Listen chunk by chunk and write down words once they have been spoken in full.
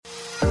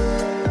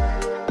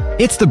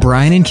It's the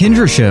Brian and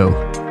Kindra Show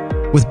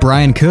with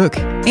Brian Cook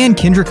and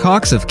Kindra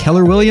Cox of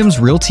Keller Williams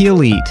Realty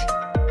Elite.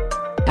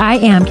 I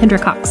am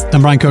Kindra Cox.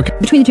 I'm Brian Cook.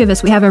 Between the two of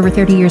us, we have over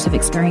 30 years of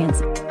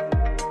experience.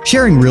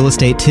 Sharing real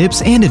estate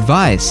tips and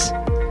advice.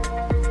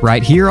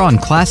 Right here on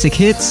Classic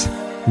Hits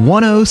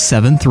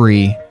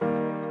 1073.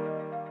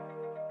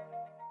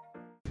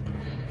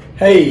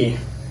 Hey,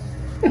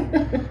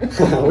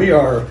 we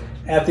are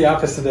at the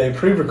office today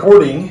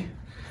pre-recording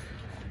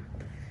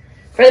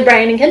for the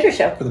Brian and Kindra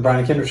Show. For the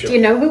Brian and Kindra Show. Do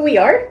you know who we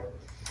are?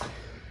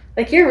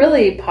 Like, you're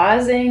really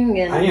pausing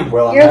and I am.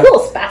 Well, you're a little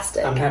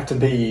spastic. I have to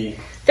be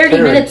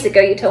 30 minutes ago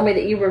you told me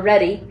that you were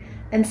ready,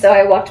 and so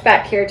I walked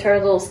back here to our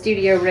little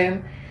studio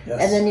room.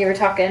 Yes. And then you were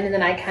talking, and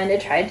then I kind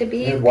of tried to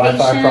be patient.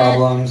 Wi-Fi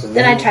problems. And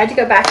then I tried to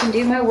go back and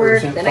do my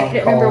work. Then I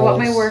couldn't remember what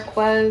my work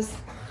was.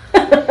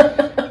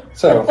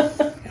 So,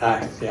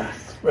 yeah,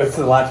 it's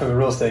the life of a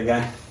real estate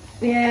guy.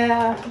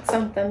 Yeah, it's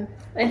something.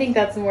 I think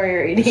that's more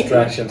your ADD.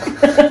 Distraction.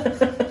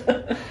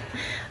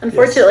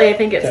 Unfortunately, yes. I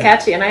think it's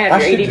catchy, and I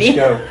have your ADD. Just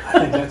go. I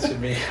think that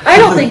should be. I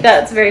don't think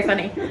that's very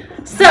funny.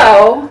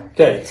 So,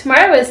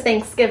 tomorrow is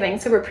Thanksgiving,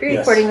 so we're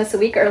pre-recording this a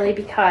week early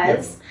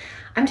because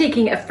I'm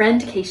taking a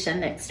friendcation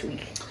next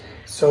week.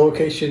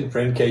 Solocation,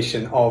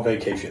 friendcation, all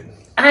vacation.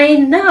 I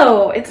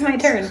know. It's my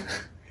turn.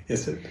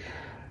 Is it?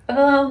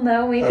 Well,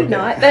 no, maybe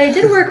not. But I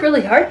did work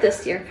really hard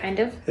this year, kind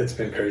of. It's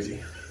been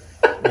crazy.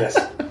 Yes.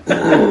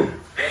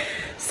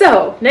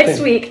 So,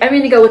 next week, I'm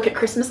going to go look at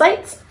Christmas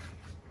lights.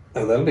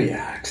 Oh, that'll be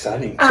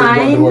exciting. So you're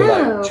going to what,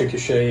 like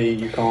Chickasha,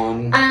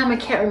 Yukon? I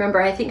can't remember.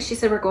 I think she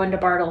said we're going to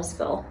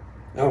Bartlesville.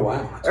 Oh,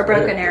 wow. That's or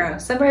Broken Arrow.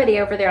 Somebody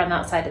over there on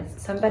that side.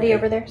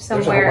 Over there.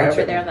 Somewhere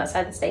over there on that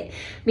side of the state.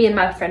 Me and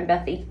my friend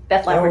Beth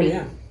Laverty. Oh,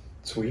 yeah.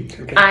 Sweet.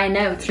 Okay. I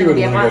know. She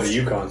wouldn't want to go to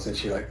Yukon since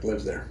she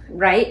lives there.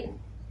 Right.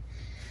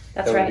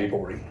 That's right. That would be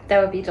boring.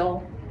 That would be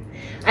dull.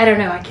 I don't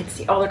know. I could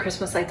see all the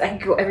Christmas lights. I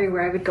could go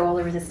everywhere. I would go all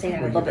over the state.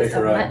 I would love it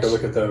so much. Go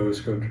look at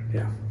those.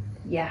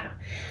 Yeah.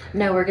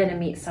 No, we're going to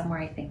meet somewhere,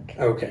 I think.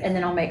 Okay. And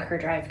then I'll make her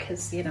drive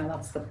because,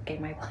 that's the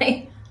game I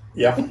play.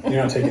 Yeah.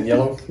 You're not taking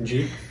yellow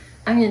Jeep?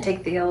 I'm going to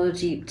take the yellow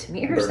Jeep to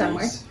meet her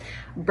somewhere.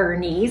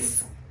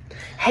 Bernice.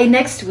 Hey,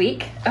 next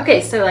week.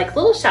 Okay, so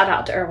little shout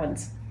out to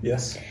Irwin's.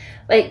 Yes.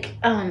 They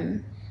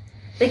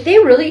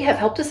really have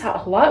helped us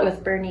out a lot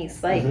with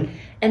Bernice.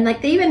 And they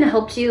even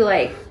helped you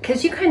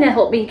because you kind of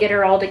helped me get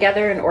her all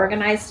together and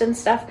organized and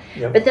stuff.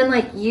 Yep. But then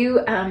you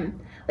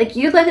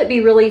let it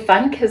be really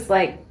fun because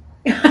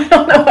I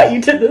don't know why you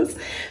did this,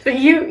 but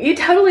you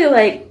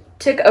totally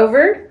took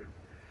over,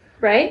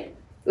 right?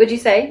 Would you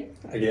say?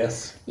 I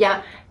guess.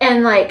 Yeah.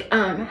 And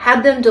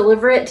had them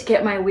deliver it to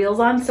get my wheels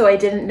on, so I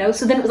didn't know.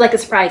 So then it was like a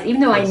surprise, even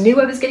though I knew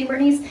I was getting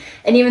Bernie's,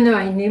 and even though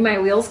I knew my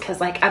wheels,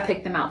 because I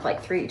picked them out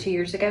 2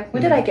 years ago.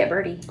 When did I get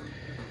Birdie?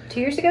 2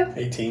 years ago?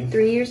 18.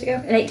 3 years ago?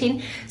 And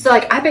 18. So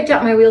I picked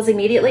out my wheels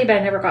immediately, but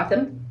I never got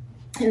them.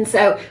 And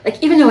so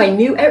even though I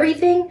knew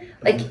everything,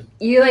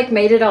 you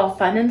made it all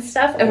fun and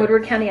stuff. And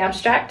Woodward County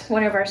Abstract,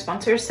 one of our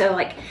sponsors, so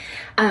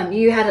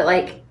you had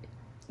it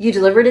you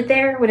delivered it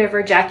there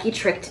whenever Jackie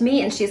tricked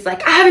me, and she's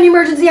like, I have an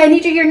emergency, I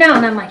need you here now.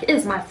 And I'm like, it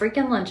is my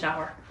freaking lunch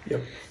hour.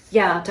 Yep.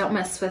 Yeah, don't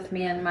mess with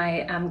me and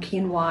my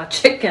quinoa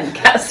chicken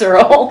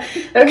casserole.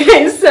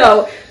 Okay,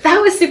 so that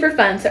was super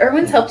fun. So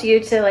Irwin's helped you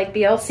to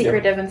be all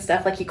secretive and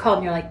stuff. You called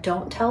and you're like,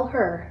 don't tell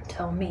her,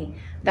 tell me.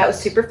 That was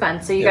super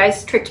fun. So you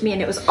guys tricked me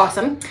and it was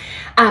awesome.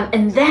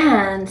 And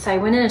then, so I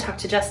went in and talked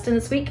to Justin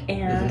this week,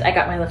 and I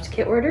got my lift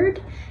kit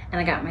ordered and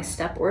I got my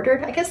step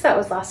ordered. I guess that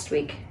was last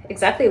week,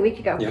 exactly a week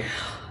ago. Yep.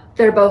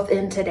 They're both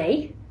in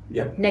today.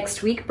 Yep.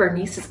 Next week,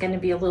 Bernice is going to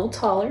be a little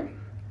taller.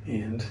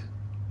 And?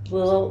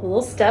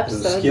 Little steps,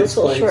 so this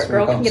little short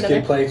girl can get in there.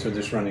 Skid plates or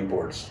just running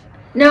boards?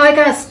 No, I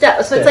got a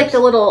step. So it's the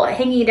little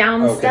hanging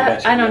down step.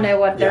 Gotcha. I don't know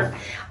what they're...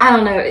 I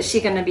don't know. Is she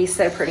going to be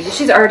so pretty?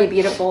 She's already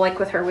beautiful,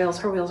 with her wheels.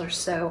 Her wheels are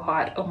so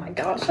hot. Oh my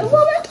gosh, I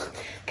love it.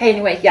 Okay,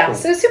 anyway, cool.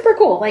 So super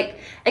cool.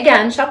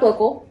 Again, shop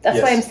local.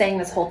 That's why I'm saying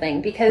this whole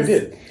thing. Because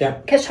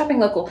because shopping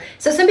local.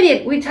 So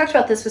we talked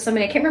about this with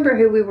somebody. I can't remember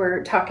who we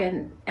were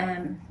talking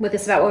with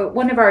this about.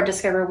 One of our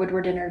Discover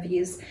Woodward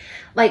interviews.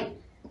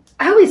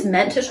 I always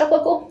meant to shop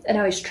local, and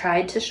I always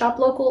tried to shop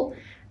local.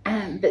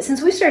 But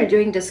since we started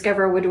doing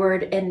Discover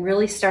Woodward and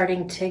really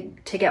starting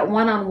to get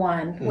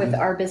one-on-one with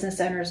our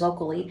business owners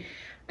locally,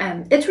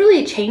 it's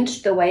really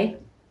changed the way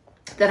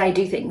that I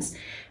do things.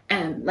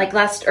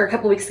 A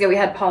couple weeks ago, we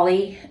had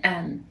Polly,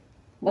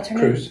 what's her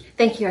name?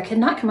 Thank you. I could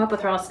not come up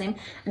with her last name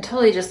and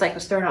totally just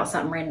was throwing out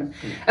something random.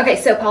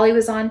 Okay, so Polly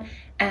was on,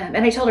 and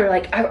I told her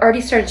I've already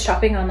started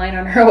shopping online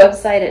on her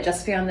website at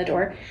Just Beyond the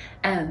Door,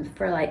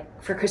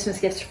 for Christmas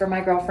gifts for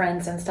my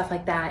girlfriends and stuff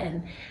like that.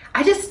 And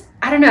I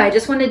don't know. I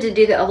just wanted to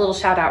do a little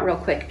shout out real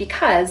quick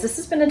because this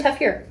has been a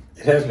tough year.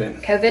 It has been.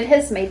 COVID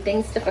has made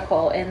things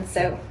difficult, and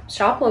so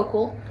shop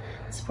local.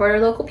 Support our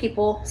local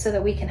people so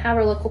that we can have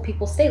our local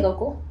people stay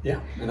local. Yeah,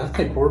 and I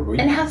think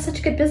and have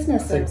such good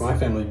businesses. I think my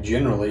family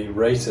generally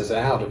races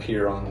out of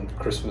here on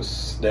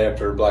Christmas Day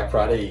after Black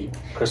Friday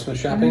Christmas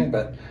shopping,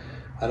 but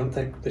I don't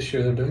think this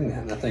year they're doing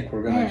that. And I think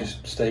we're going to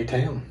just stay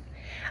town.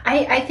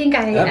 I think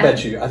I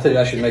bet you. I think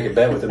I should make a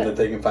bet with them that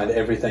they can find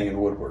everything in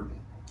Woodward.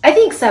 I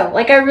think so.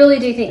 Like, I really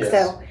do think Yes.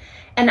 so.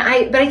 But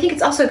I think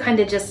it's also kind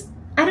of just,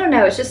 I don't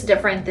know, it's just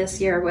different this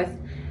year with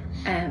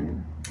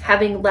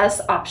having less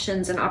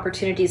options and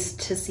opportunities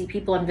to see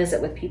people and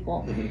visit with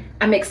people. Mm-hmm.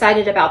 I'm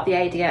excited about the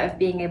idea of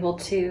being able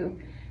to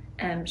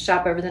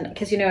shop over the,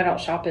 because I don't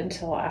shop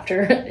until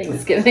after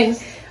Thanksgiving.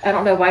 I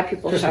don't know why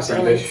people shop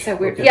early. It's so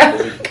weird. Okay.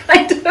 Yeah,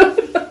 kind of.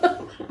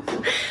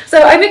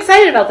 So I'm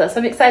excited about this.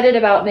 I'm excited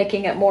about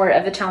making it more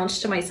of a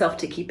challenge to myself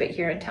to keep it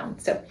here in town.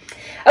 So,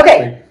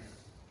 okay.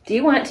 Do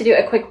you want to do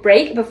a quick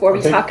break before we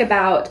talk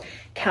about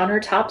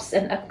countertops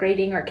and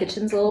upgrading our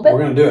kitchens a little bit? We're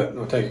going to do it.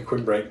 We'll take a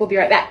quick break. We'll be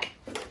right back.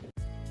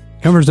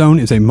 Comfort Zone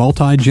is a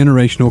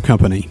multi-generational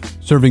company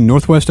serving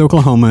Northwest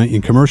Oklahoma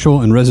in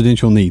commercial and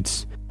residential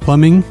needs.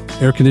 Plumbing,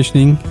 air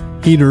conditioning,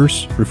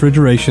 heaters,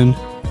 refrigeration,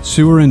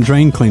 sewer and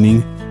drain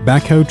cleaning,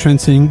 backhoe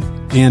trencing,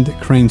 and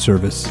crane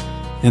service.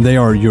 And they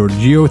are your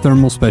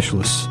geothermal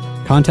specialists.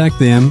 Contact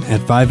them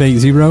at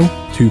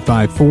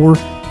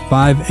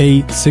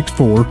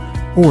 580-254-5864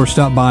 or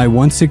stop by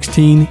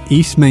 116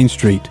 East Main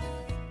Street.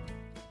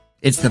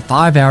 It's the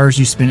 5 hours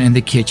you spend in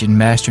the kitchen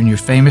mastering your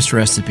famous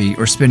recipe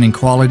or spending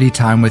quality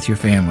time with your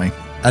family.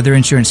 Other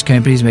insurance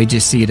companies may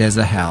just see it as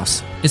a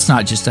house. It's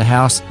not just a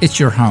house, it's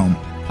your home.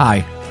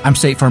 Hi, I'm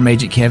State Farm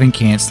Agent Kevin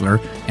Kanzler,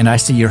 and I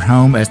see your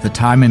home as the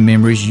time and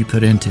memories you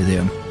put into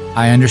them.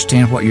 I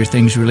understand what your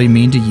things really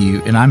mean to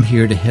you, and I'm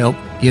here to help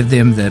give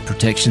them the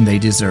protection they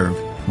deserve.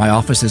 My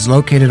office is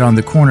located on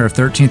the corner of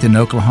 13th and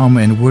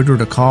Oklahoma and Woodward,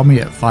 or call me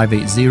at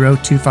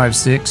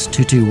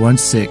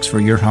 580-256-2216 for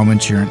your home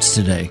insurance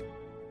today.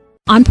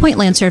 On Point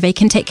Land Survey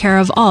can take care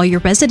of all your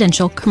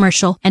residential,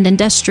 commercial, and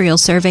industrial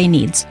survey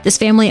needs. This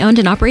family-owned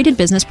and operated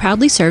business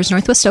proudly serves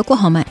Northwest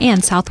Oklahoma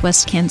and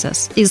Southwest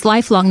Kansas. These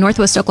lifelong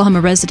Northwest Oklahoma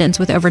residents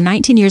with over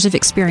 19 years of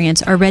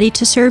experience are ready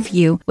to serve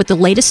you with the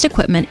latest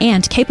equipment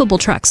and capable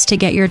trucks to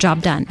get your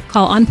job done.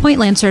 Call On Point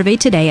Land Survey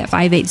today at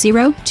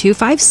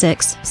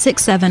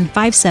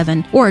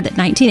 580-256-6757 or at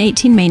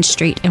 1918 Main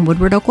Street in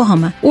Woodward,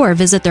 Oklahoma, or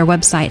visit their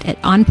website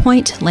at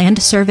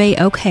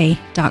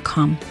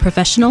onpointlandsurveyok.com.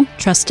 Professional,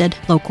 trusted,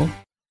 local.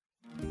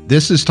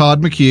 This is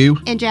Todd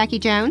McHugh and Jackie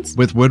Jones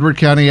with Woodward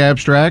County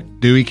Abstract,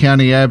 Dewey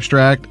County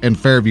Abstract, and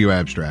Fairview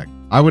Abstract.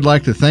 I would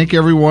like to thank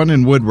everyone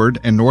in Woodward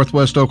and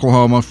Northwest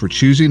Oklahoma for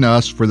choosing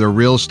us for their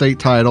real estate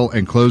title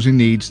and closing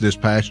needs this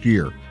past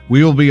year.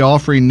 We will be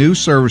offering new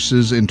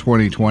services in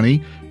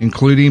 2020,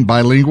 including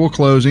bilingual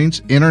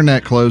closings,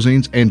 internet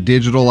closings, and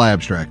digital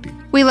abstracting.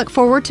 We look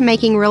forward to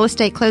making real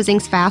estate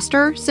closings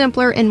faster,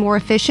 simpler, and more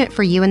efficient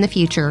for you in the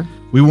future.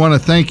 We want to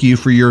thank you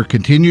for your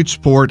continued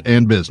support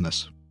and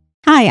business.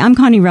 Hi, I'm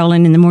Connie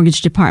Rowland in the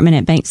mortgage department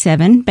at Bank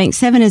 7. Bank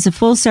 7 is a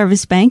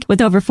full-service bank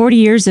with over 40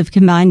 years of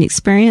combined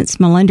experience.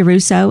 Melinda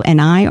Russo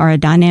and I are a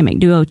dynamic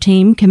duo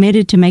team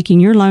committed to making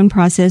your loan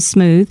process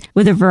smooth.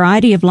 With a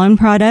variety of loan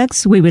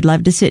products, we would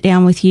love to sit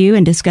down with you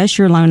and discuss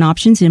your loan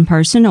options in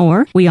person,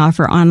 or we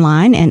offer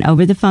online and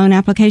over-the-phone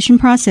application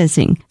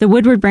processing. The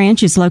Woodward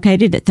branch is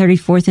located at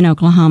 34th in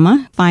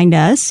Oklahoma. Find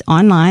us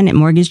online at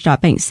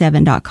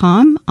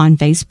mortgage.bank7.com, on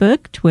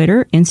Facebook,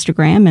 Twitter,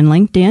 Instagram, and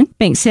LinkedIn.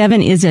 Bank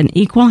 7 is an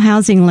equal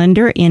housing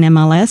lender in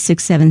MLS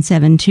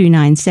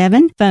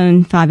 677297,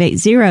 phone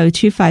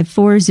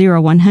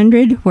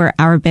 580-254-0100, where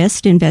our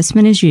best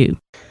investment is you.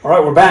 All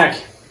right, we're back.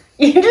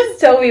 You just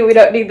told me we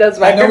don't need those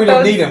microphones. I know we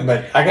don't need them,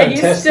 but I got to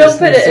test this. And you still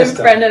put it in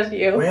front of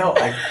you. Well,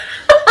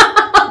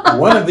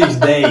 one of these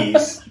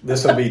days,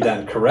 this will be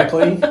done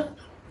correctly,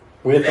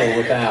 with or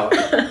without.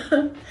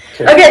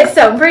 Okay,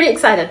 so I'm pretty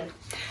excited.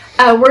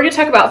 We're going to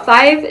talk about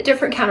 5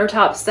 different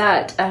countertops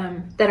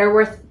that are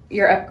worth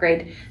your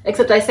upgrade,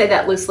 except I say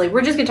that loosely.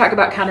 We're just going to talk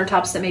about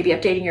countertops that may be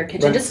updating your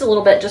kitchen just a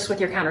little bit, just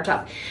with your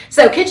countertop.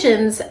 So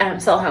kitchens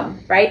sell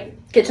home, right?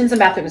 Kitchens and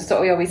bathrooms is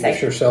what we always say. I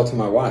sure sell to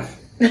my wife.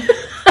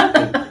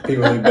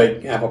 People who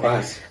bake apple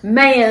pies.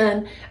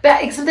 Man,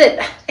 but except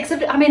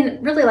I mean,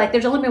 really, like,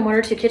 there's only been 1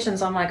 or 2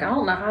 kitchens I'm like, I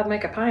don't know how to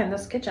make a pie in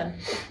this kitchen.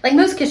 Like,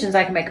 most kitchens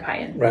I can make a pie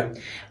in. Right.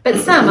 But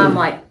some I'm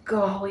like,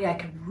 golly, I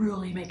could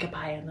really make a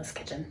pie in this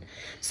kitchen.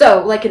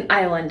 So, like, an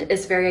island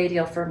is very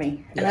ideal for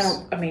me. And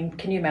Yes.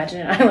 Can you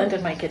imagine an island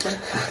in my kitchen?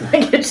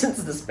 My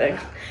kitchen's this big.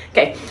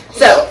 Okay,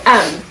 so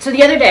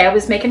the other day I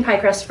was making pie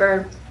crust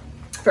for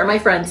my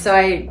friends. So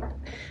I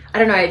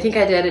don't know, I think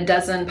I did a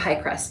dozen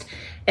pie crust.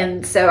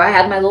 And so I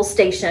had my little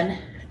station,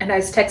 and I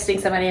was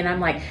texting somebody, and I'm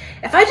like,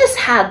 if I just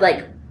had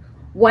like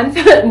 1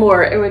 foot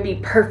more, it would be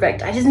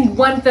perfect. I just need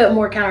 1 foot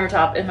more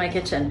countertop in my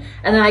kitchen,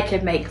 and then I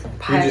could make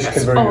pie You just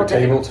crust convert all your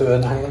day. table to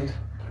an island?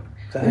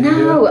 Is that how you do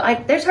No,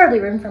 it? there's hardly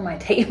room for my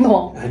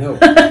table. I know.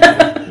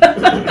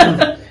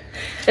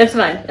 It's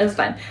fine. It's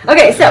fine.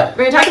 Okay, so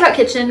we're going to talk about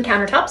kitchen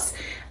countertops,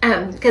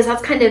 because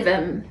that's kind of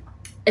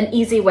an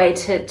easy way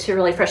to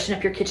really freshen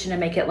up your kitchen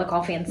and make it look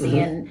all fancy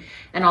and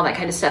all that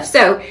kind of stuff.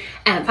 So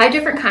 5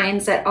 different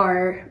kinds that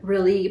are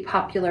really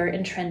popular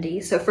and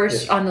trendy. So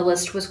first on the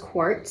list was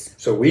Quartz.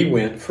 So we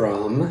went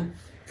from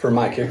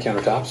Formica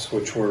countertops,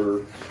 which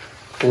were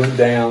glued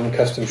down,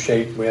 custom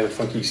shaped. We had a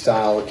funky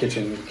style of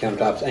kitchen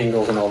countertops,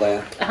 angles and all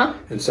that. Uh-huh.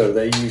 And so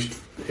they used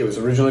it was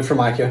originally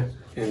Formica,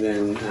 and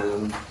then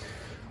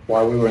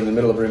while we were in the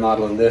middle of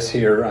remodeling this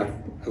here, I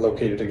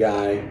located a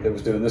guy that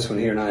was doing this one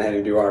here, and I had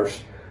him do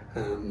ours.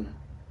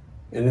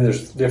 And then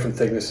there's different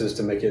thicknesses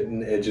to make it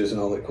and edges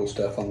and all that cool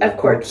stuff on the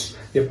quartz.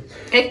 Yep.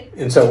 Okay.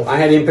 And so I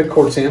had him put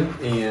quartz in,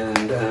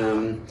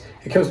 and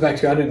it comes back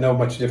to I didn't know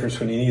much difference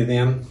between any of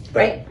them, but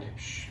right.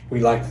 We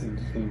liked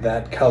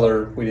that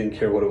color. We didn't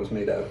care what it was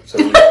made of, so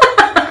we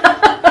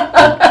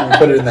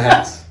put it in the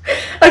house.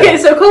 Okay,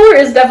 so color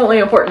is definitely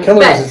important.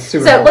 Color is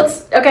super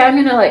important.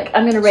 I'm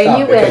gonna rein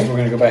you because in. We're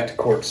gonna go back to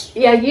quartz.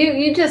 Yeah,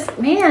 you just,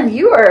 man,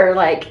 you are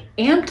like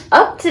amped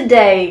up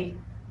today.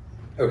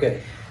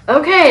 Okay.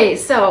 Okay,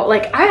 so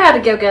like I had to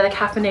go get a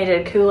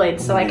caffeinated Kool-Aid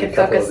so I could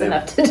focus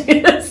enough to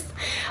do this.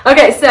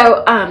 Okay,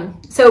 so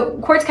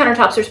quartz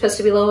countertops are supposed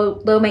to be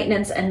low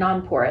maintenance and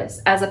non-porous,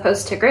 as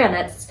opposed to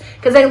granites,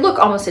 because they look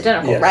almost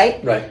identical, yes,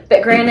 right? Right.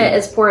 But granite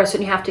is porous,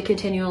 and you have to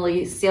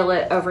continually seal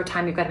it over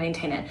time. You've got to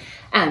maintain it.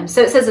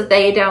 So it says that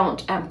they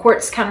don't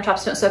quartz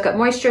countertops don't soak up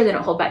moisture, they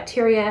don't hold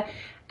bacteria,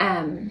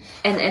 and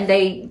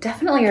they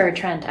definitely are a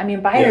trend. I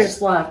mean,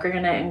 buyers love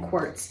granite and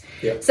quartz.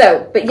 Yep.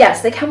 So, but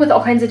yes, they come with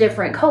all kinds of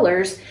different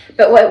colors.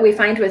 But what we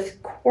find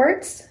with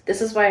quartz, this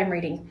is why I'm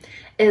reading,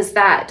 is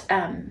that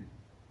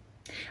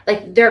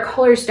like their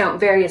colors don't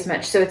vary as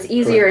much. So it's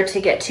easier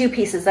to get two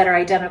pieces that are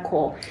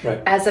identical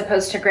as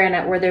opposed to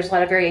granite where there's a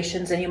lot of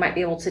variations and you might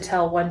be able to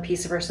tell one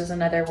pice versus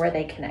another where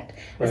they connect.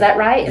 Is that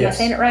right? Am I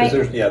saying it right?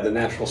 The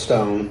natural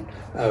stone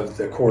of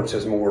the quartz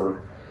is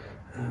more,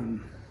 I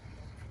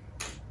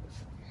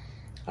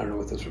don't know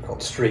what those are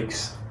called,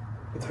 streaks.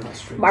 But they're not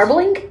streaks.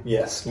 Marbling?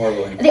 Yes,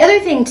 marbling. The other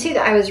thing too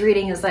that I was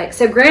reading is like,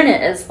 so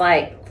granite is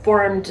like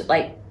formed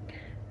like,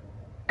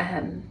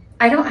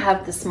 I don't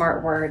have the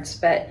smart words,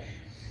 but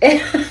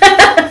look,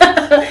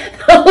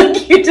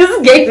 you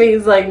just gave me.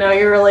 He's like, no,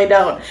 you really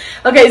don't.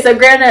 Okay, so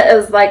granite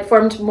is like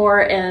formed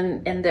more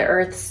in the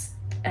Earth's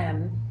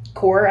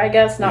core, I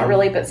guess. Not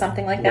really, but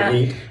something like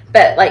that.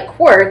 But like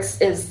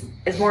quartz is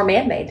more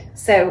man-made,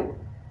 so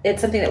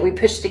it's something that we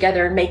push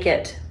together and make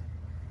it.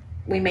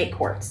 We make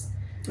quartz.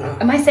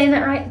 Am I saying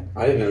that right?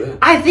 I didn't know that.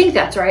 I think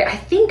that's right. I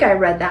think I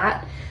read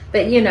that,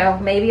 but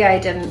maybe I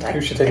didn't.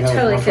 You should take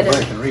another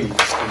break and read.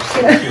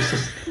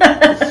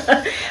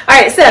 All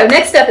right, so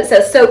next up it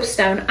says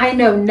soapstone. I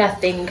know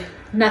nothing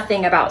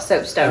about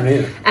soapstone.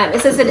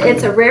 It says that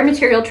it's a rare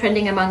material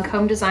trending among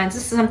home designs.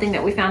 This is something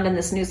that we found in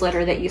this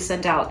newsletter that you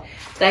send out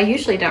that I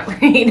usually don't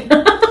read.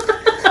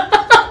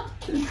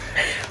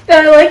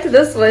 But I liked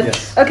this one.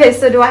 Yes. Okay,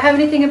 so do I have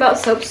anything about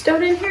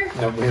soapstone in here?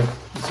 No, we have.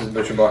 This is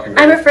Butcher Block and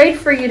I'm afraid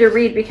for you to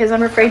read because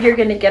I'm afraid you're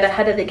going to get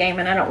ahead of the game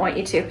and I don't want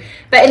you to.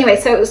 But anyway,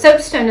 so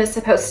soapstone is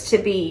supposed to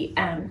be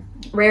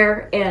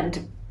rare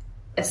and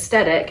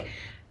aesthetic,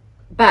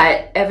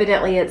 but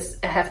evidently it's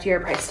a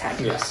heftier price tag.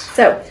 Yes.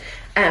 So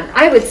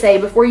I would say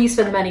before you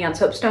spend the money on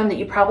soapstone that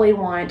you probably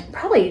want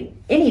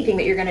anything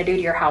that you're going to do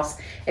to your house.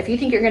 If you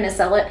think you're going to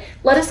sell it,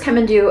 let us come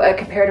and do a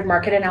comparative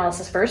market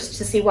analysis first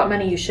to see what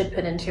money you should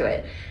put into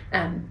it.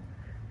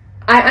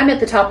 I'm at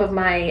the top of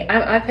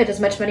I put as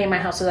much money in my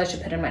house as I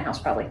should put in my house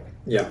probably.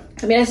 Yeah.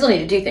 I mean, I still need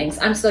to do things.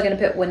 I'm still going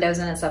to put windows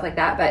in and stuff like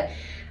that, but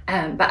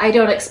I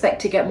don't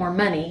expect to get more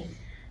money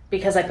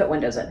because I put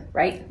windows in,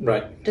 right?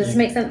 Right. Does this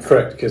make sense?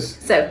 Correct, because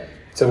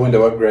it's a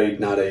window upgrade,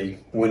 not a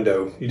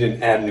window. You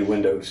didn't add new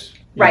windows.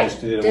 You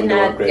just did a window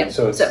upgrade.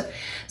 Yep.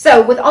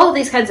 So with all of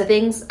these kinds of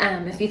things,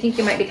 if you think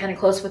you might be kind of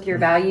close with your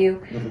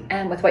value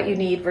and with what you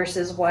need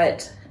versus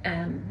what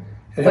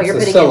you're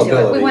putting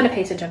into it, we want to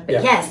pay attention.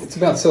 But yes, it's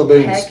about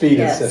sellability and speed.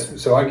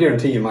 Yes. So I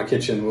guarantee you, my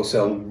kitchen will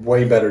sell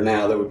way better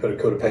now that we put a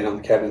coat of paint on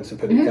the cabinets and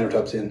put the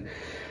countertops in,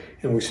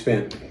 and we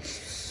spent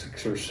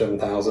 $6,000 or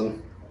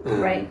 $7,000.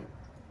 Right.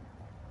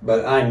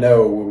 But I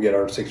know we'll get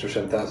our $6,000 or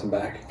 $7,000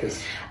 back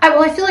because.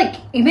 I feel like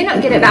you may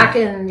not get it back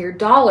in your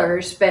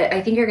dollars, but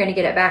I think you're going to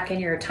get it back in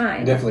your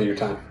time. Definitely your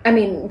time. I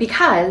mean,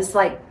 because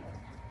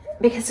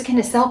it's going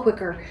to sell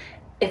quicker.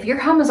 If your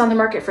home is on the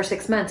market for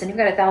 6 months and you've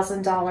got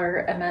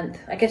 $1,000 a month,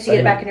 I guess you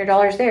get it back in your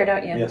dollars there,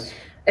 don't you? Yes.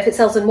 If it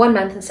sells in 1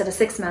 month instead of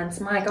 6 months,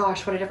 my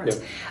gosh, what a difference.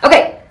 Yep.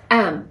 Okay.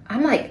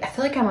 I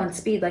feel like I'm on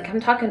speed. Like I'm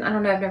talking, I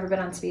don't know, I've never been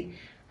on speed.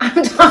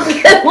 I'm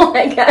talking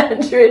like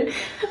 100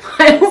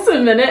 miles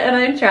a minute and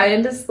I'm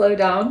trying to slow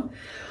down.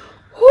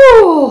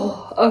 Whew.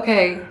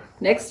 Okay.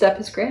 Next up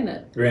is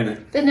granite.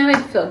 Granite. But now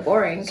I feel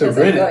boring because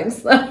I'm going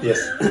slow. Yes.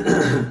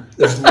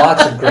 There's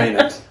lots of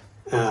granite.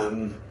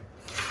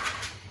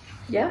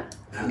 Yeah.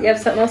 Do you have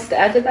something else to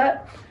add to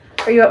that?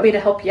 Or you want me to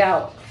help you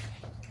out?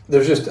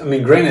 There's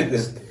granite,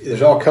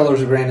 there's all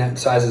colors of granite,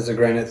 sizes of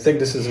granite,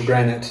 thicknesses of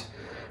granite.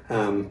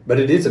 But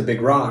it is a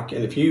big rock.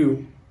 And if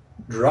you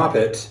drop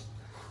it,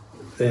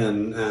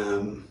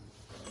 then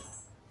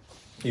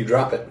you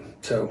drop it.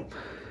 So,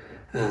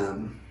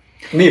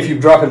 if you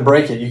drop and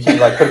break it, you can't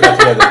put it back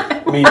together.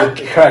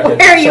 Crack it.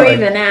 Where are you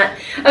even at?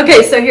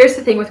 Okay, so here's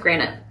the thing with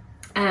granite.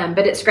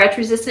 But it's scratch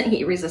resistant,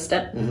 heat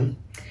resistant.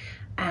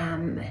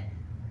 Mm-hmm.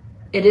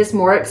 It is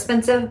more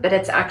expensive, but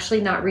it's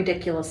actually not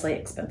ridiculously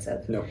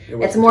expensive. No,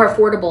 it's more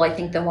affordable, I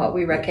think, than what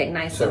we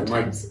recognize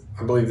sometimes.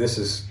 I believe this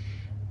is...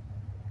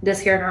 This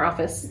here in our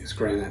office. It's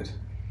granite.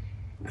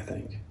 I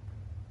think.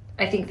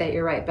 I think that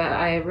you're right, but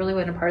I really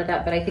wasn't a part of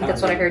that, but I think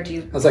that's what I heard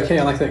you. I was like, hey,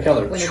 I like that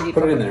color.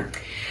 Put it in there.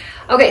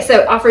 Okay, so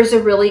it offers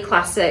a really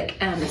classic,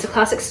 it's a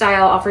classic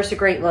style, offers a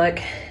great look.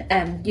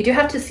 You do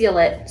have to seal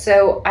it.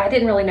 So I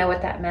didn't really know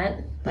what that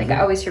meant. Like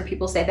I always hear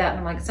people say that and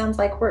I'm like, it sounds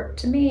like work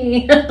to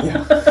me.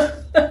 Yeah.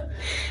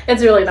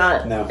 It's really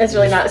not. No. It's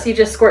really not. So you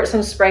just squirt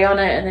some spray on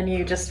it and then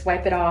you just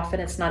wipe it off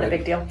and it's not a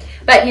big deal.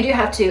 But you do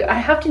have to.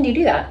 How often do you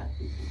do that?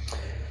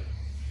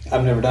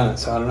 I've never done it,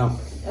 so I don't know.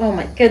 Oh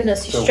my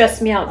goodness, you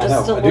stressed me out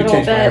just a little bit. I do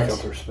change my air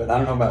filters, but I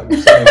don't know about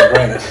setting the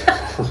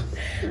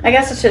granite. I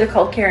guess I should have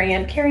called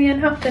Corian. Corian,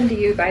 how often do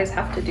you guys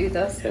have to do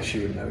this? Yeah, she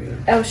wouldn't know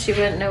either. Oh, she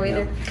wouldn't know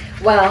either. No.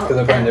 Well, because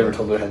I've never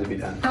told her it had to be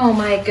done. Oh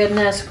my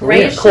goodness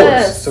gracious! Of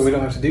course, so we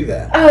don't have to do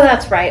that. Oh,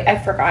 that's right. I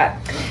forgot.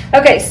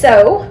 Okay,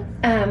 so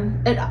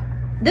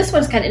this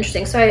one's kind of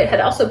interesting. So I had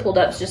also pulled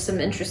up just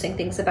some interesting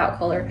things about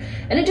color,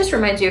 and it just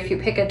reminds you if you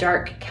pick a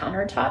dark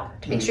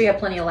countertop to make sure you have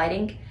plenty of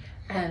lighting,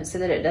 so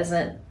that it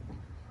doesn't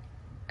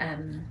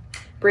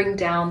bring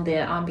down the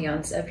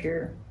ambiance of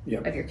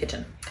your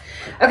kitchen.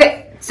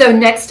 Okay, so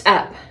next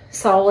up,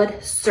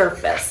 solid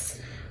surface.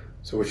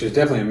 So which is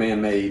definitely a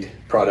man-made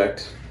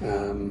product.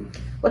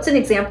 What's an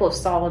example of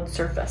solid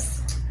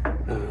surface?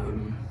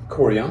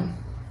 Corian.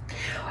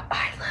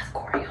 I love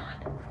Corian.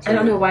 I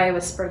don't know why I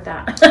whispered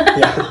that.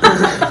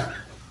 Yeah.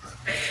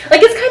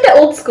 Like it's kind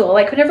of old school.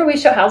 Like whenever we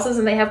show houses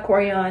and they have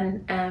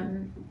Corian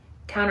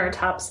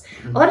countertops,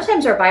 a lot of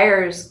times our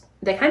buyers,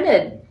 they kind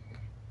of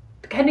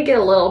get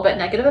a little bit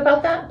negative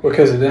about that.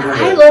 Because it didn't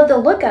I love the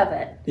look of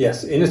it.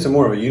 Yes, and it's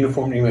more of a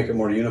uniform. You make it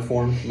more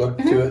uniform look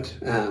to it.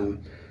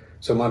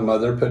 So my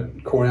mother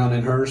put Corian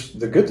in hers.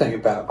 The good thing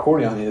about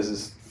Corian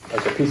is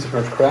like a piece of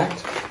hers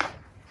cracked,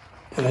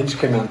 and they just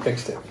came out and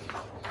fixed it.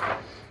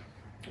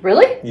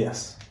 Really?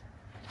 Yes.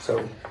 So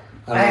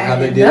I don't know how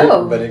they did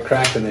it, but it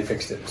cracked and they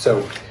fixed it.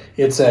 So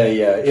it's a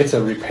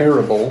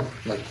repairable,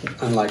 like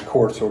unlike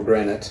quartz or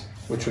granite,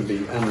 which would be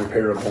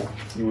unrepairable.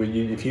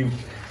 If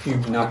you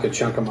knock a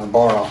chunk of my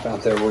bar off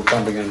out there, we're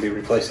probably going to be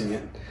replacing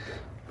it.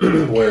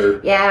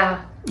 Where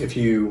if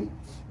you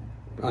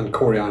on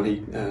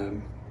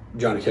Corian,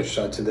 Johnny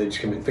Ketcherside said they just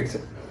come in and fix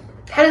it.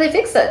 How do they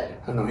fix it?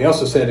 I don't know. He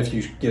also said if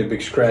you get a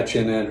big scratch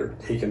in it, or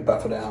he can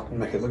buff it out and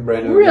make it look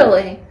brand new.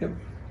 Really? Yep.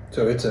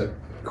 So it's a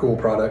cool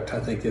product. I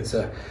think it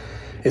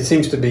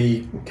seems to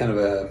be kind of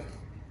a,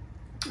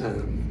 I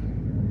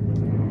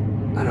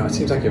don't know, it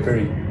seems like a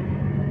very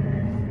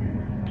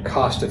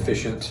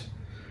cost-efficient,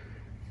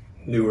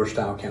 newer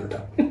style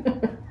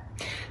countertop.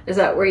 Is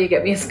that where you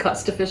get me as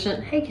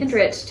cost-efficient? Hey,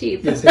 Kindra, it's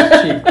cheap. Yes,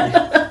 it's cheap.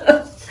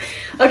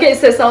 Okay,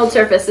 so solid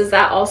surface, is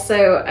that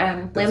also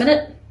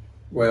laminate?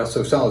 Well,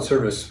 so solid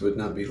surface would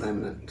not be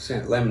laminate.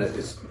 Laminate,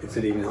 is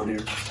it even on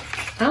here?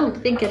 I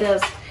don't think it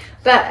is.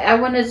 But I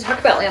wanted to talk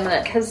about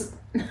laminate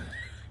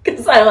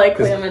because I like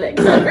laminate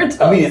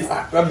countertops. I mean,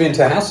 I've been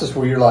to houses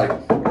where you're like,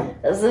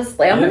 is this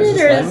laminate,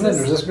 or is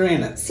this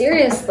granite?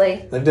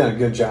 Seriously. They've done a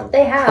good job.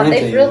 They have.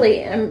 They've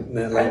really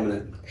that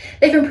laminate.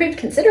 They've improved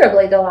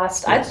considerably the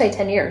last, I'd say,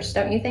 10 years,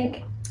 don't you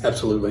think?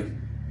 Absolutely.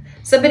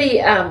 Somebody,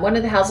 one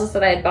of the houses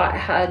that I had bought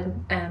had,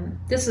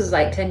 this was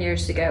like 10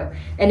 years ago,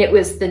 and it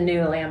was the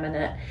new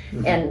laminate.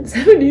 Mm-hmm. And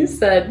somebody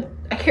said,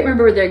 I can't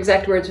remember their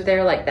exact words, but they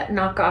were like that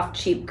knockoff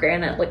cheap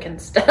granite looking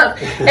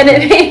stuff. And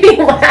it made me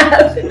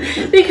laugh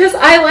because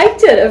I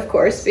liked it, of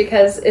course,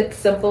 because it's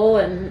simple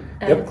and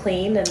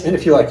clean. And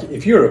if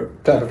you're a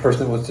type of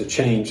person that wants to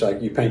change,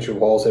 like you paint your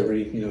walls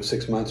every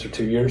 6 months or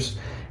 2 years,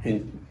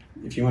 and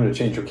if you want to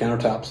change your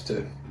countertops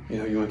to,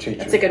 you want to change.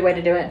 That's a good way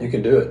to do it. You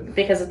can do it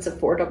because it's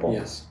affordable.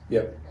 Yes.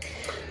 Yep.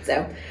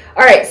 So,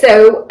 all right.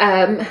 So,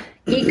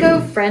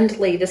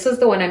 eco-friendly. This is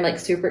the one I'm like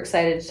super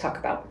excited to talk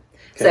about.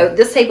 Okay. So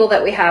this table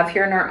that we have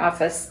here in our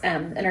office,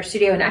 in our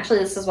studio, and actually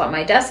this is what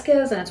my desk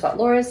is, and it's what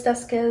Laura's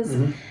desk is.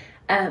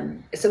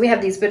 Mm-hmm. So we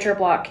have these butcher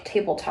block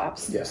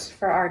tabletops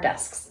for our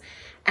desks.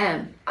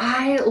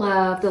 I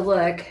love the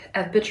look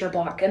of butcher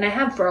block, and I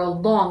have for a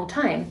long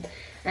time.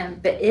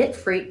 But it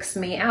freaks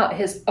me out. It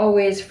has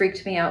always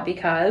freaked me out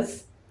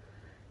because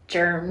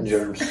germs.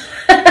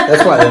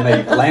 That's why they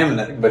made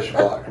laminate butcher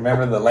block.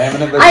 Remember the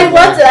laminate butcher block? I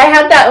loved it. I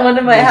had that in one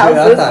of my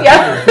houses.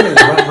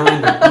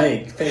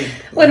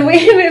 When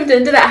we moved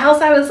into that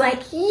house, I was like,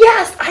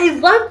 yes, I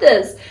love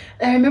this.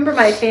 And I remember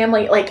my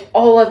family, like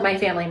all of my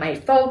family, my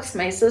folks,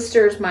 my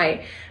sisters,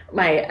 my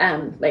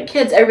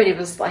kids, everybody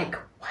was like,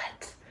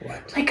 what?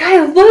 Like,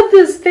 I love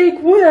this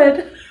fake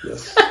wood.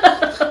 Yes.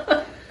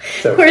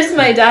 Of course,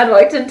 my dad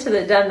walked into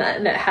the den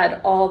and it had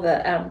all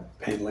the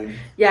paneling.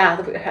 Yeah,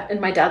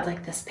 and my dad's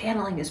like, this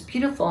paneling is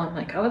beautiful. I'm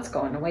like, oh, it's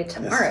going away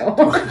tomorrow.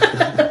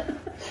 Yes.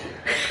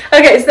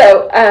 Okay,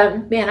 so,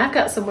 man, I've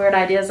got some weird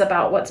ideas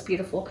about what's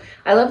beautiful.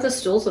 I love the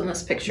stools in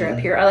this picture up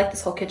here. I like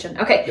this whole kitchen.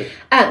 Okay,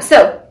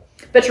 so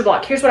butcher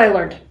block. Here's what I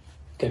learned.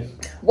 Okay.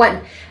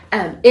 One,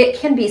 it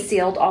can be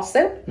sealed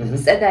also,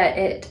 so that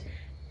it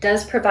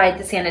does provide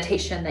the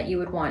sanitation that you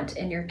would want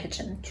in your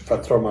kitchen. So if I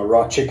throw my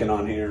raw chicken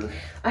on here.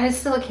 I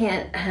still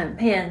can't,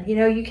 man,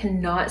 you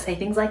cannot say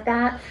things like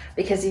that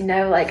because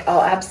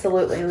I'll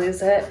absolutely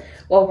lose it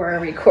while we're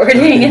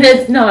recording, and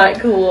it's not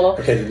cool.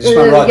 Okay, just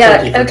want raw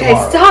turkey for okay,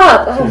 tomorrow.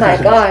 stop. Oh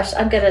my gosh,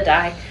 I'm gonna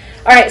die.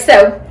 All right,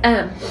 so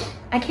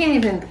I can't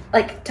even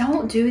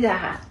don't do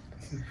that.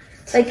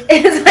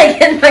 It's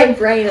in my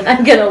brain, and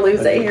I'm gonna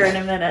lose it here in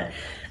a minute.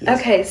 Yes.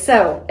 Okay,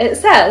 so it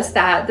says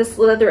that this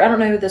leather, I don't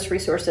know who this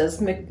resource is,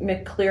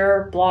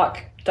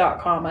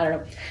 McClearblock.com, I don't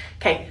know.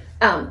 Okay,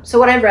 so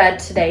what I read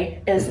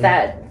today is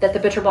that the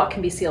butcher block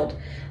can be sealed.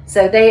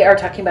 So they are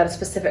talking about a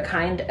specific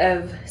kind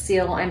of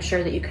seal. I'm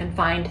sure that you can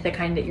find the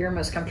kind that you're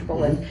most comfortable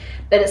with.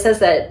 But it says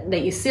that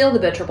you seal the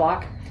butcher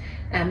block,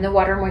 and the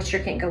water and moisture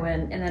can't go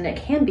in, and then it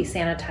can be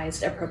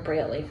sanitized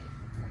appropriately.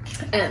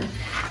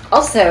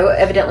 Also,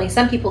 evidently,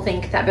 some people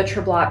think that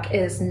butcher block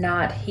is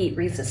not heat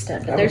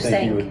resistant, but they're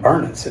saying you would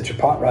burn it. Set your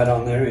pot right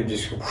on there, you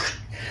just.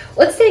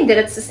 Well, it's saying that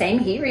it's the same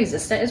heat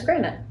resistant as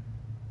granite.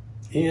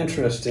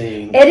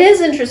 Interesting. It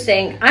is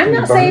interesting. I'm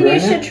not saying you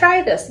should granite?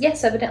 try this.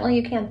 Yes, evidently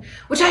you can.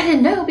 Which I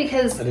didn't know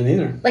because I didn't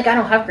either. I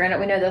don't have granite.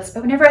 We know this,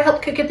 but whenever I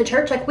helped cook at the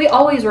church, we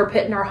always were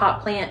putting our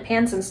hot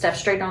pans and stuff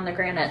straight on the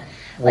granite.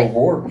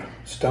 Warp.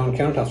 Stone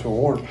countertops will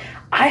warp.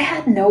 I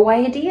had no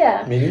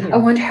idea. Me neither. I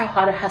wonder how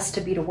hot it has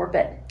to be to warp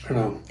it. I don't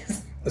know.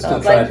 Let's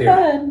not try it here.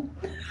 Fun.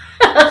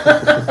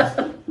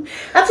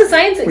 That's a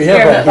science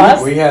experiment,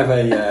 boss. I have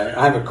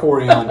a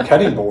Corian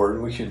cutting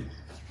board. We should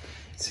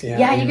see how.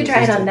 Yeah, you could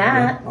try it on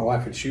that. Yeah, my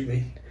wife would shoot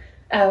me.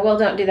 Well,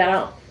 don't do that. I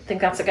don't think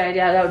that's a good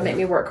idea. That would make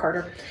me work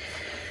harder.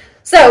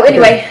 So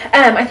anyway,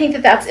 I think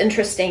that's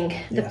interesting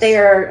that they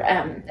are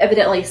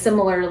evidently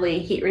similarly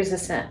heat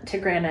resistant to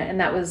granite, and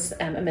that was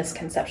a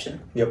misconception.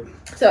 Yep.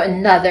 So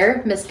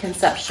another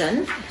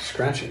misconception.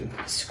 Scratching.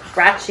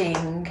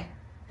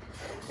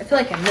 I feel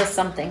like I missed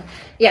something.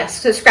 Yes,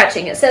 so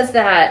scratching. It says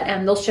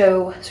that they'll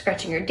show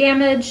scratching or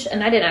damage,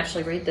 and I didn't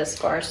actually read this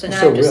far, so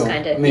now I'm just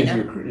kind of.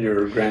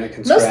 Your granite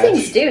can scratch. Most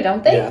things do,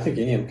 don't they? Yeah, I think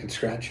any of them can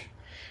scratch.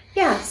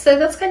 Yeah, so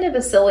that's kind of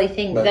a silly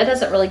thing. But that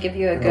doesn't really give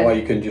you a good... why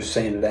you couldn't just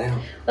sand it out.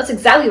 That's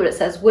exactly what it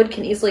says. Wood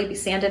can easily be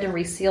sanded and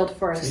resealed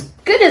for as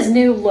good as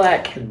new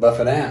look.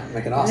 Buff it out.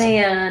 Make it awesome.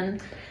 Man.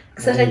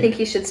 Except I think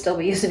you should still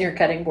be using your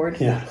cutting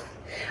board. Yeah.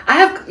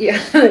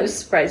 It will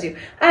surprise you.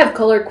 I have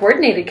color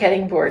coordinated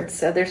cutting boards.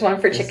 So there's one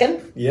for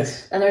chicken.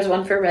 Yes. And there's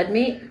one for red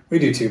meat. We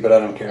do too, but I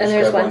don't care. And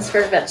there's ones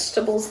for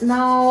vegetables.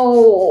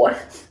 No.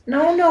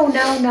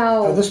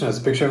 Oh, this one has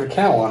a picture of a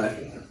cow on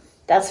it.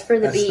 That's for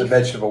the beef. That's the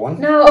vegetable one.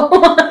 No.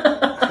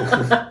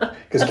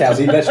 Because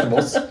cows eat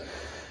vegetables.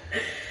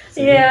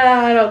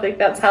 Yeah, I don't think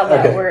that's how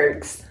that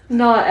works.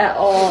 Not at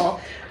all.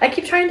 I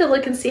keep trying to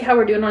look and see how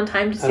we're doing on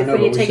time to see if we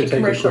need to take a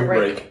commercial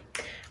break.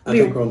 I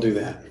think we'll do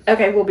that.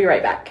 Okay, we'll be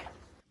right back.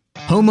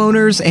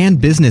 Homeowners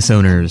and business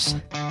owners.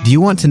 Do you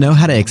want to know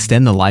how to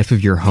extend the life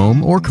of your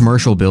home or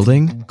commercial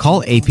building?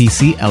 Call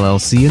APC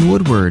LLC in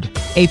Woodward.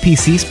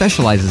 APC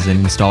specializes in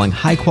installing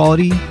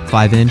high-quality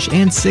 5-inch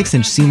and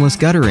 6-inch seamless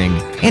guttering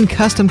and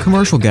custom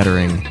commercial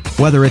guttering.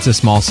 Whether it's a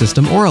small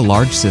system or a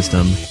large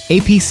system,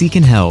 APC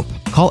can help.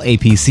 Call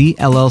APC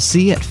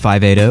LLC at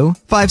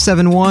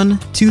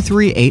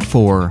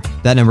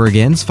 580-571-2384. That number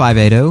again is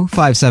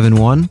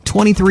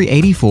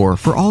 580-571-2384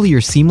 for all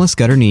your seamless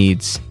gutter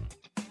needs.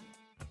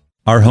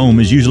 Our home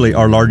is usually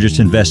our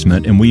largest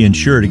investment, and we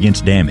insure it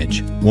against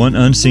damage. One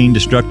unseen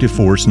destructive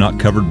force not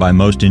covered by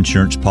most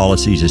insurance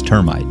policies is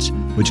termites,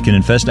 which can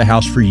infest a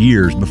house for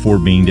years before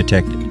being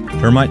detected.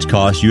 Termites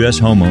cost U.S.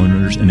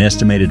 homeowners an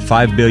estimated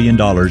 $5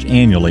 billion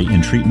annually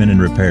in treatment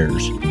and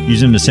repairs.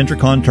 Using the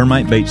Centricon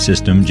termite bait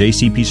system,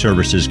 JCP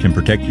Services can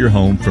protect your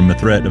home from the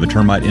threat of a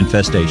termite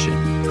infestation.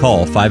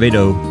 Call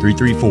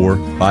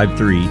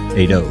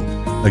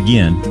 580-334-5380.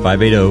 Again,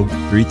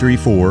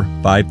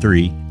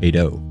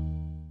 580-334-5380.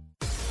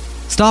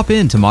 Stop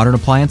in to Modern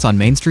Appliance on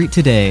Main Street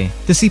today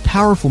to see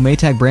powerful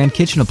Maytag brand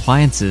kitchen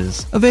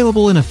appliances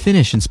available in a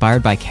finish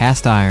inspired by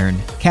cast iron.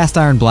 Cast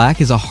iron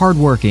black is a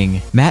hard-working,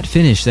 matte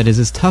finish that is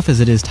as tough as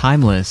it is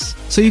timeless,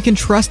 so you can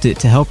trust it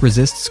to help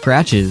resist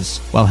scratches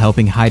while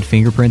helping hide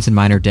fingerprints and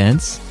minor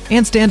dents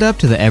and stand up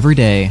to the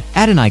everyday.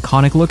 Add an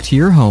iconic look to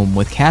your home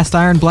with cast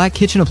iron black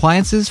kitchen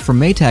appliances from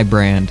Maytag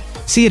brand.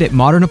 See it at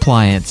Modern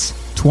Appliance,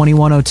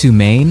 2102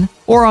 Main,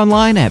 or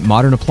online at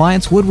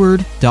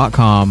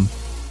modernappliancewoodward.com.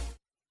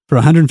 For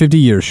 150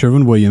 years,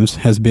 Sherwin-Williams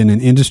has been an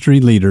industry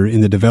leader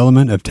in the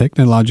development of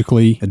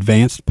technologically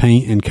advanced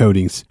paint and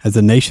coatings. As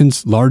the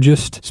nation's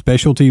largest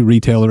specialty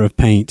retailer of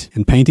paint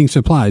and painting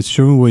supplies,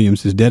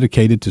 Sherwin-Williams is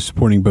dedicated to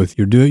supporting both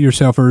your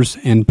do-it-yourselfers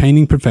and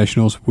painting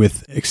professionals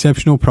with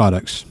exceptional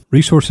products,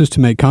 resources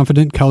to make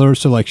confident color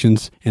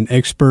selections, and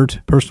expert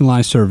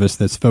personalized service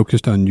that's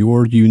focused on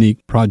your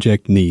unique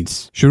project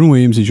needs.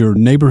 Sherwin-Williams is your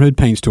neighborhood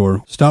paint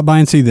store. Stop by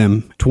and see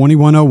them,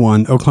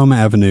 2101 Oklahoma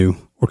Avenue,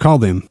 or call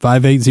them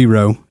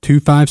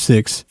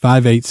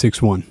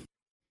 580-256-5861.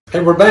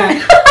 Hey, we're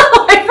back.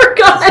 I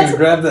forgot. Let's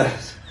grab that.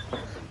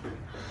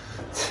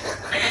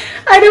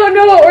 I don't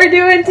know what we're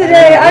doing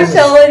today. I'm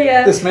telling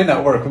you. This may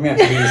not work. We may have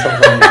to do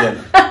something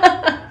again.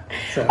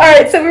 All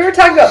right, so we were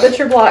talking about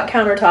butcher block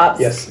countertops.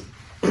 Yes.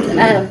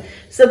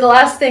 So the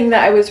last thing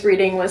that I was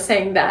reading was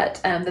saying that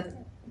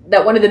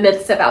that one of the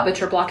myths about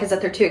butcher block is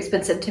that they're too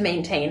expensive to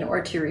maintain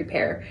or to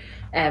repair.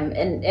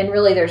 And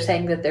really they're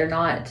saying that they're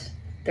not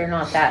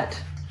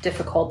that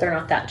difficult. They're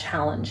not that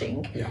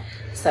challenging. Yeah.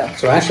 So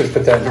Ashley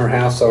put that in her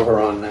house over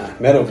on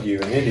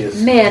Meadowview, and it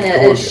is it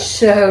gorgeous. is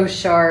so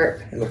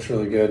sharp. It looks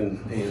really good,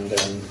 and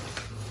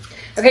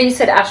okay, you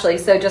said Ashley,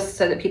 so just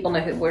so that people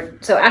know who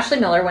so Ashley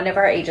Miller, one of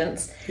our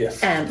agents.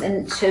 Yes.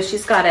 And so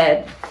she's got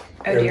an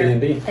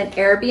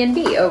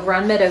Airbnb over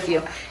on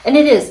Meadowview, and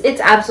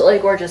it's absolutely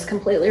gorgeous,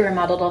 completely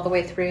remodeled all the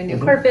way through, new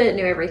carpet,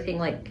 new everything.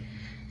 Like,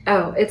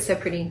 oh, it's so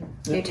pretty.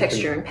 New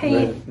texture and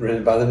paint.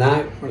 Rented by the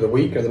night or the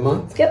week or the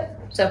month. Yep.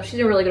 So she's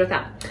doing really good with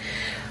that.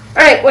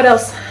 All right, what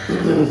else?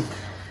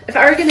 If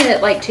I were gonna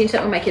change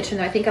something in my kitchen,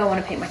 though, I think I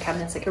want to paint my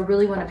cabinets. I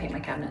really want to paint my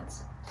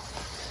cabinets.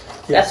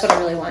 Yes. That's what I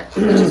really want,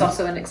 which is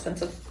also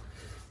inexpensive.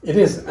 It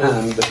is.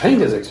 The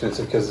paint is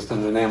expensive because it's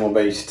an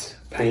enamel-based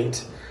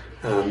paint,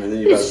 and then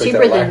you got to put cheaper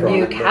that lacquer than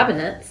new on it,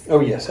 cabinets.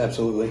 Oh yes,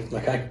 absolutely.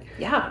 I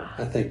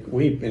think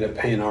we ended up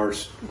paying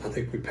ours. I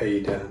think we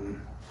paid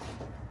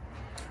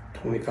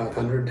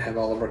 $2,500 to have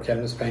all of our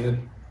cabinets painted.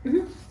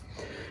 Mm-hmm.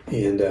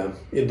 And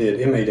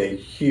it made a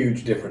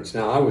huge difference.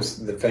 Now, I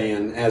was the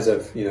fan, as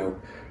of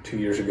 2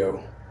 years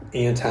ago,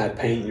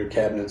 anti-painting your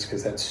cabinets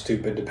because that's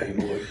stupid to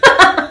paint wood.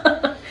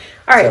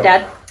 All right,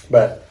 Dad.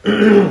 But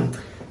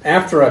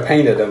after I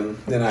painted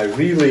them, then I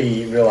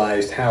really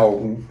realized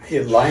how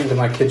it lightened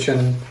my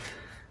kitchen.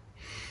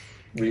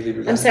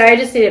 Really. I'm sorry, I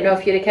just didn't know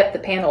if you'd have kept the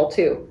panel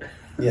too.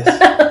 Yes.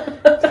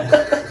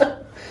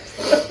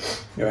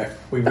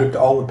 We ripped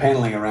all the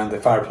paneling around the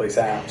fireplace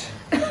out.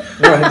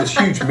 I had this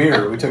huge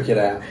mirror. We took it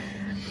out.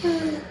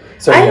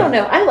 So, I don't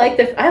know. I like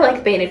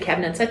painted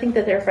cabinets. I think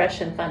that they're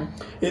fresh and fun.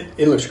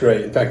 It looks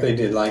great. In fact, they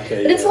did but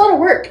it's a lot of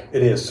work.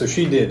 It is. So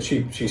she did.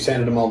 She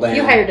sanded them all down.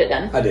 You hired it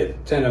done. I did.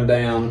 Sanded them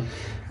down,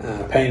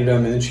 painted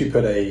them, and then she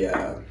put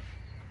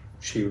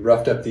she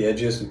roughed up the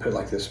edges and put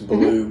this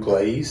blue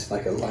glaze,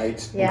 like a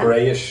light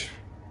grayish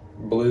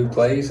blue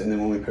glaze. And then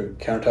when we put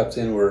countertops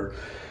in,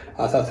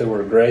 I thought they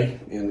were gray,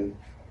 and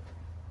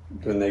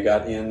when they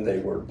got in, they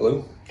were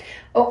blue.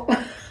 Oh.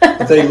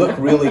 But they look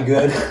really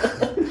good.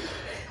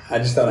 I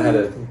just thought I had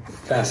a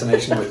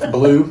fascination with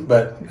blue,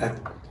 but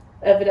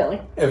evidently.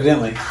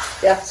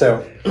 Yeah.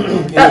 So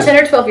about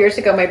 10 or 12 years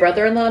ago, my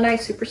brother-in-law and I,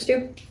 Super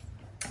Stu,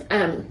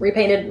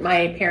 repainted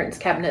my parents'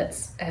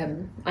 cabinets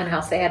on a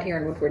house they had here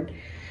in Woodward.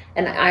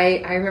 And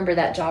I remember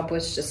that job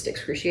was just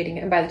excruciating.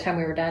 And by the time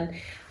we were done,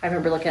 I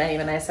remember looking at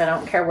him and I said, I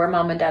don't care where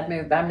Mom and Dad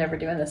moved, but I'm never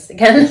doing this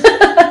again.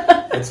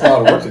 It's a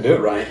lot of work to do it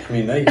right. I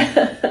mean,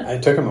 I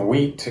took them a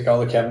week, took all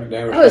the cabinet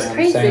down, it's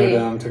crazy. sanded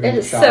them, took them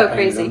to to the shop, so painted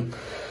crazy. them.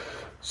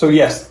 So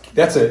yes,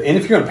 that's it. And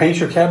if you're going to paint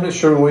your cabinets,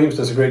 Sherwin-Williams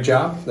does a great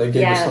job. They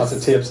gave us lots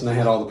of tips, and they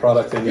had all the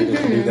product they needed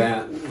to do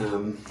that.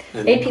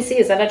 APC,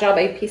 is that a job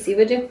APC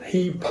would do?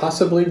 He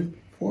possibly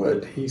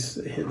would.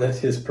 That's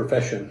his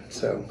profession.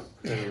 So.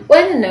 Well,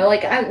 I didn't know.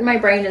 My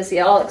brain, is he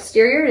all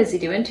exterior? Does he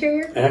do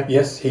interior?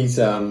 Yes, he's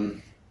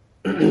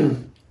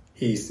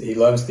he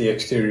loves the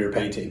exterior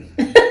painting.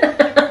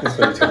 That's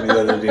what he told me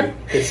the other day.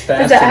 It's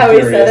fast. Is that how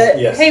he said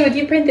it? Yes. Hey, would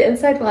you paint the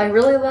inside? Well, I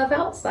really love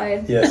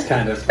outside. Yes,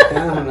 kind of. I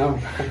don't know.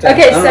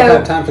 Okay, I don't know if I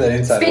have time for that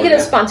inside. Speaking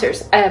of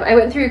sponsors, I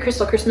went through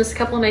Crystal Christmas a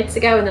couple of nights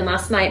ago, and then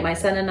last night my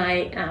son and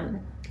I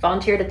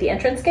volunteered at the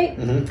entrance gate.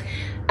 Mm-hmm.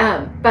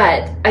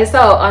 But I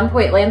saw On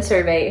Point Land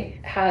Survey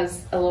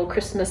has a little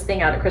Christmas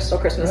thing out at Crystal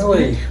Christmas.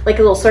 Really? Like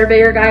a little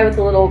surveyor guy with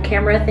a little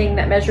camera thing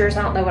that measures.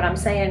 I don't know what I'm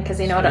saying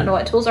because I don't know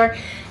what tools are.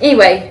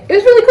 Anyway, it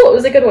was really cool. It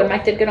was a good one.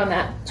 Mike did good on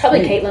that. Probably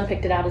Caitlin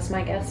picked it out as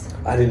my guess.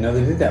 I didn't know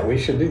they did that. We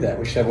should do that.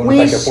 We should have one a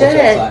porch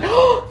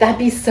outside. That'd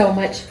be so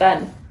much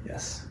fun.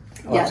 Yes.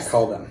 I'll have to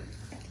call them.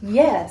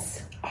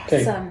 Yes.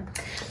 Awesome.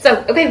 Okay.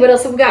 So, what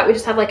else have we got? We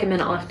just have a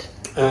minute left.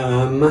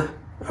 I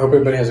hope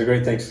everybody has a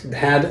great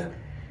Thanksgiving.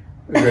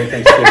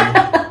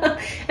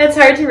 It's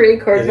hard to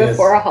record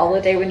before a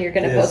holiday when you're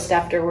going to post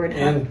afterward.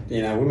 And,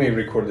 we may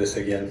record this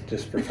again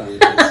just for fun.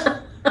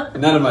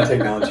 None of my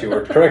technology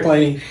worked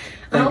correctly.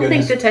 I don't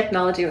think the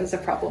technology was a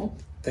problem.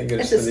 Thank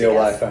goodness for the old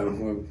iPhone.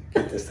 We'll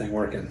get this thing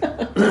working.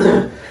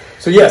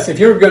 So, yes, if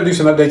you're going to do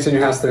some updates in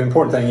your house, the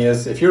important thing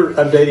is if you're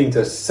updating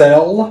to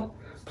sell,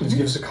 please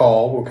give us a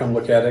call. We'll come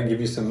look at it and give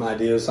you some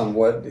ideas on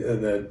what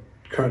the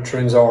current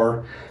trends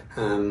are.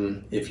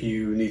 If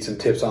you need some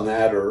tips on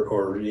that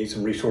or you need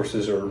some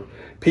resources or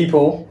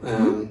people,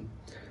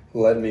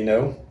 let me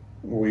know.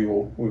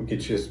 We'll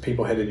get you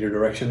people headed your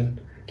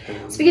direction.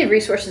 Speaking of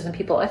resources and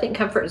people, I think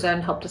Comfort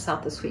Zone helped us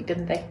out this week,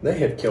 didn't they? They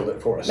have killed it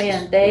for us.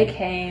 Man, they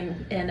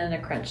came in a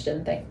crunch,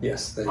 didn't they?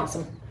 Yes.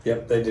 Awesome.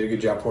 Yep, they did a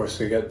good job for us.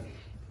 We got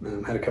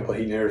had a couple of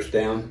heat and airs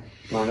down,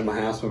 lined at my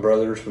house, my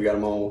brother's. We got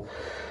them all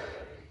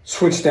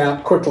switched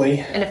out quickly.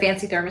 And a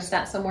fancy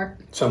thermostat somewhere.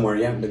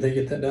 Yeah. Did they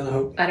get that done, I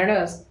hope? I don't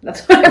know.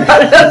 That's what I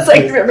brought it up, so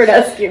I remembered to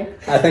ask you.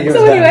 I think it was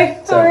done.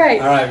 All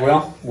right. All right,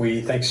 well,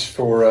 thanks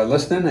for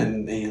listening,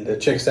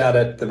 and check us out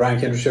at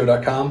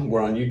thebriankindrashow.com.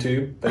 We're on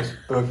YouTube,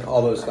 Facebook,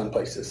 all those fun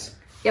places.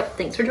 Yep,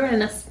 thanks for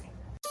joining us.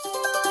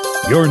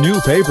 Your new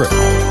favorite,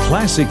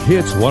 Classic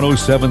Hits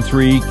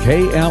 107.3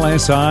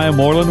 KLSI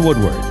Moreland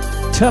Woodward.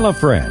 Tell a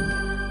friend.